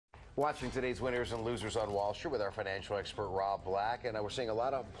Watching today's winners and losers on Wall Street with our financial expert Rob Black, and we're seeing a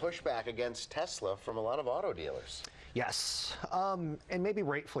lot of pushback against Tesla from a lot of auto dealers. Yes, and maybe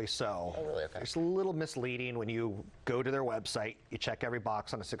rightfully so. Oh, really? Okay. It's a little misleading when you go to their website, you check every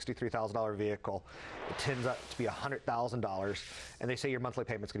box on a $63,000 vehicle, it tends up to be $100,000, and they say your monthly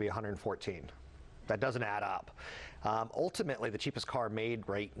payment's going to be $114. That doesn't add up. Ultimately, the cheapest car made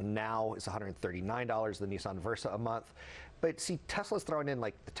right now is $139, the Nissan Versa a month. But see, Tesla's throwing in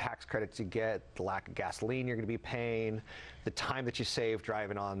like the tax credits you get, the lack of gasoline you're going to be paying, the time that you save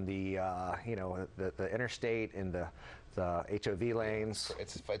driving on the, the interstate and the HOV lanes.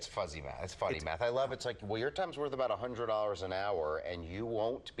 It's fuzzy math. It's funny math. I love it. It's like, well, your time's worth about $100 an hour, and you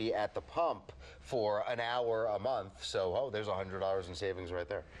won't be at the pump for an hour a month. So, there's $100 in savings right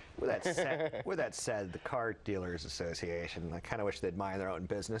there. With that said, the Car Dealers Association, I kind of wish they'd mind their own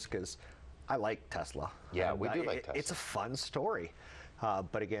business because I like Tesla. Yeah, we do like Tesla. It's a fun story.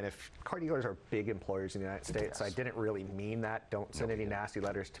 But again, if car dealers are big employers in the United States, yes. I didn't really mean that. Don't send any nasty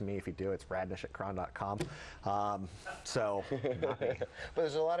letters to me. If you do, it's radnish@cron.com. But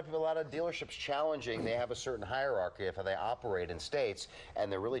there's a lot of people, a lot of dealerships challenging. They have a certain hierarchy of how they operate in states,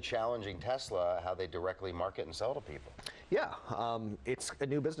 and they're really challenging Tesla, how they directly market and sell to people. Yeah, it's a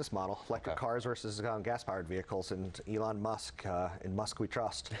new business model, electric cars versus gas-powered vehicles, and Elon Musk, in Musk we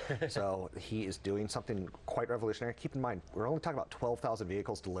trust. So he is doing something quite revolutionary. Keep in mind, we're only talking about 12,000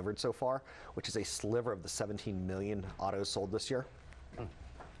 vehicles delivered so far, which is a sliver of the 17 million autos sold this year.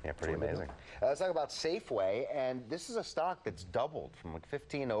 Yeah, pretty amazing. Let's talk about Safeway, and this is a stock that's doubled from like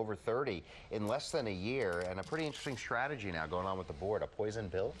 15 to over 30 in less than a year, and a pretty interesting strategy now going on with the board. A poison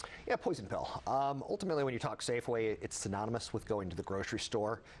pill? Yeah, poison pill. Ultimately, when you talk Safeway, it's synonymous with going to the grocery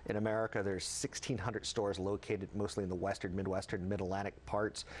store. In America, there's 1,600 stores located mostly in the Western, Midwestern, Mid-Atlantic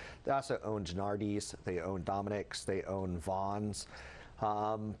parts. They also own Gennardi's, they own Dominick's, they own Vaughn's.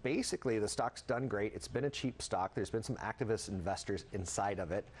 Basically, the stock's done great. It's been a cheap stock. There's been some activist investors inside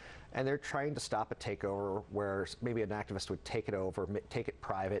of it, and they're trying to stop a takeover where maybe an activist would take it over, take it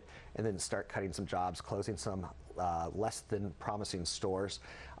private, and then start cutting some jobs, closing some less than promising stores.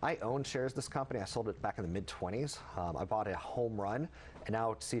 I own shares of this company. I sold it back in the mid-20s. I bought a home run, and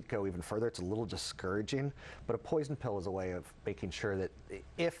now to see it go even further, it's a little discouraging. But a poison pill is a way of making sure that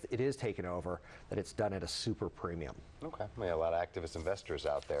if it is taken over, that it's done at a super premium. Okay. We have a lot of activist investors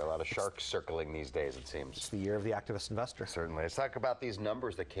out there, a lot of sharks circling these days, it seems. It's the year of the activist investor. Certainly. Let's talk about these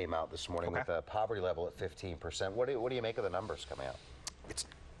numbers that came out this morning with a poverty level at 15%. What do you make of the numbers coming out? It's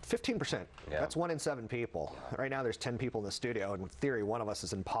 15%. Yeah. That's 1 in 7 people. Right now there's 10 people in the studio, and in theory, one of us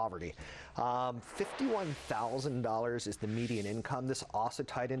is in poverty. $51,000 is the median income. This also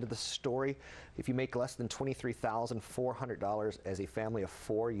tied into the story. If you make less than $23,400 as a family of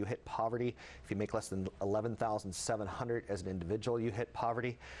 4, you hit poverty. If you make less than $11,700 as an individual, you hit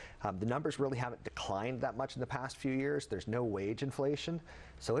poverty. The numbers really haven't declined that much in the past few years. There's no wage inflation,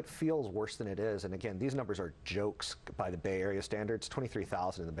 so it feels worse than it is. And again, these numbers are jokes by the Bay Area standards.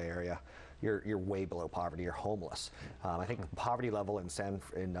 23,000 in the Bay Area, you're way below poverty. You're homeless. I think the poverty level in San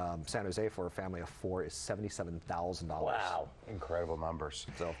Jose for a family of 4 is $77,000. Wow, incredible numbers.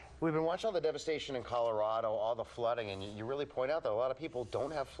 So we've been watching all the devastation in Colorado, all the flooding, and you really point out that a lot of people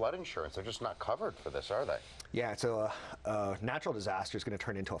don't have flood insurance. They're just not covered for this, are they? Yeah, so a natural disaster is going to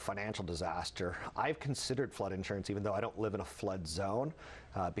turn into a financial disaster. I've considered flood insurance, even though I don't live in a flood zone,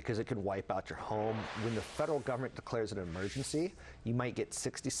 because it can wipe out your home. When the federal government declares an emergency, you might get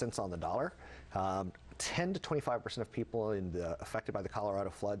 60 cents on the dollar. 10 to 25% of people affected by the Colorado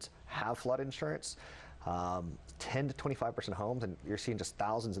floods have flood insurance. 10 to 25% of homes, and you're seeing just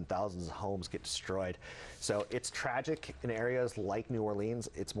thousands and thousands of homes get destroyed. So it's tragic in areas like New Orleans.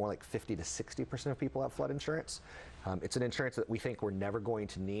 It's more like 50 to 60% of people have flood insurance. It's an insurance that we think we're never going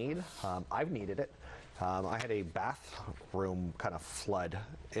to need. I've needed it. I had a bathroom kind of flood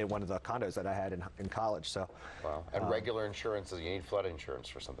in one of the condos that I had in college. So, wow. And regular insurance, you need flood insurance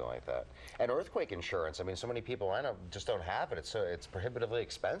for something like that. And earthquake insurance, I mean, so many people I know just don't have it. It's prohibitively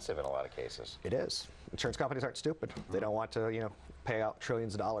expensive in a lot of cases. It is. Insurance companies aren't stupid. They don't want to, pay out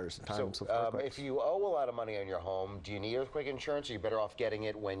trillions of dollars in times of earthquakes. If you owe a lot of money on your home, do you need earthquake insurance? Are you better off getting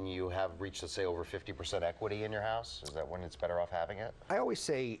it when you have reached, let's say, over 50% equity in your house? Is that when it's better off having it? I always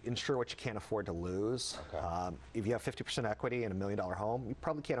say insure what you can't afford to lose. Okay. If you have 50% equity in $1 million home, you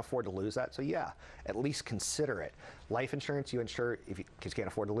probably can't afford to lose that. So yeah, at least consider it. Life insurance, you insure because you can't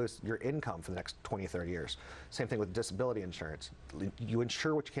afford to lose your income for the next 20, 30 years. Same thing with disability insurance. You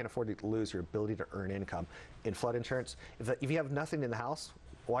insure what you can't afford to lose, your ability to earn income. In flood insurance, if you have nothing in the house,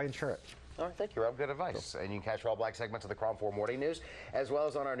 why insure it? All right, thank you, Rob. Good advice. And you can catch Rob Black segments of the KRON 4 Morning News, as well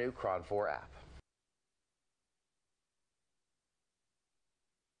as on our new KRON 4 app.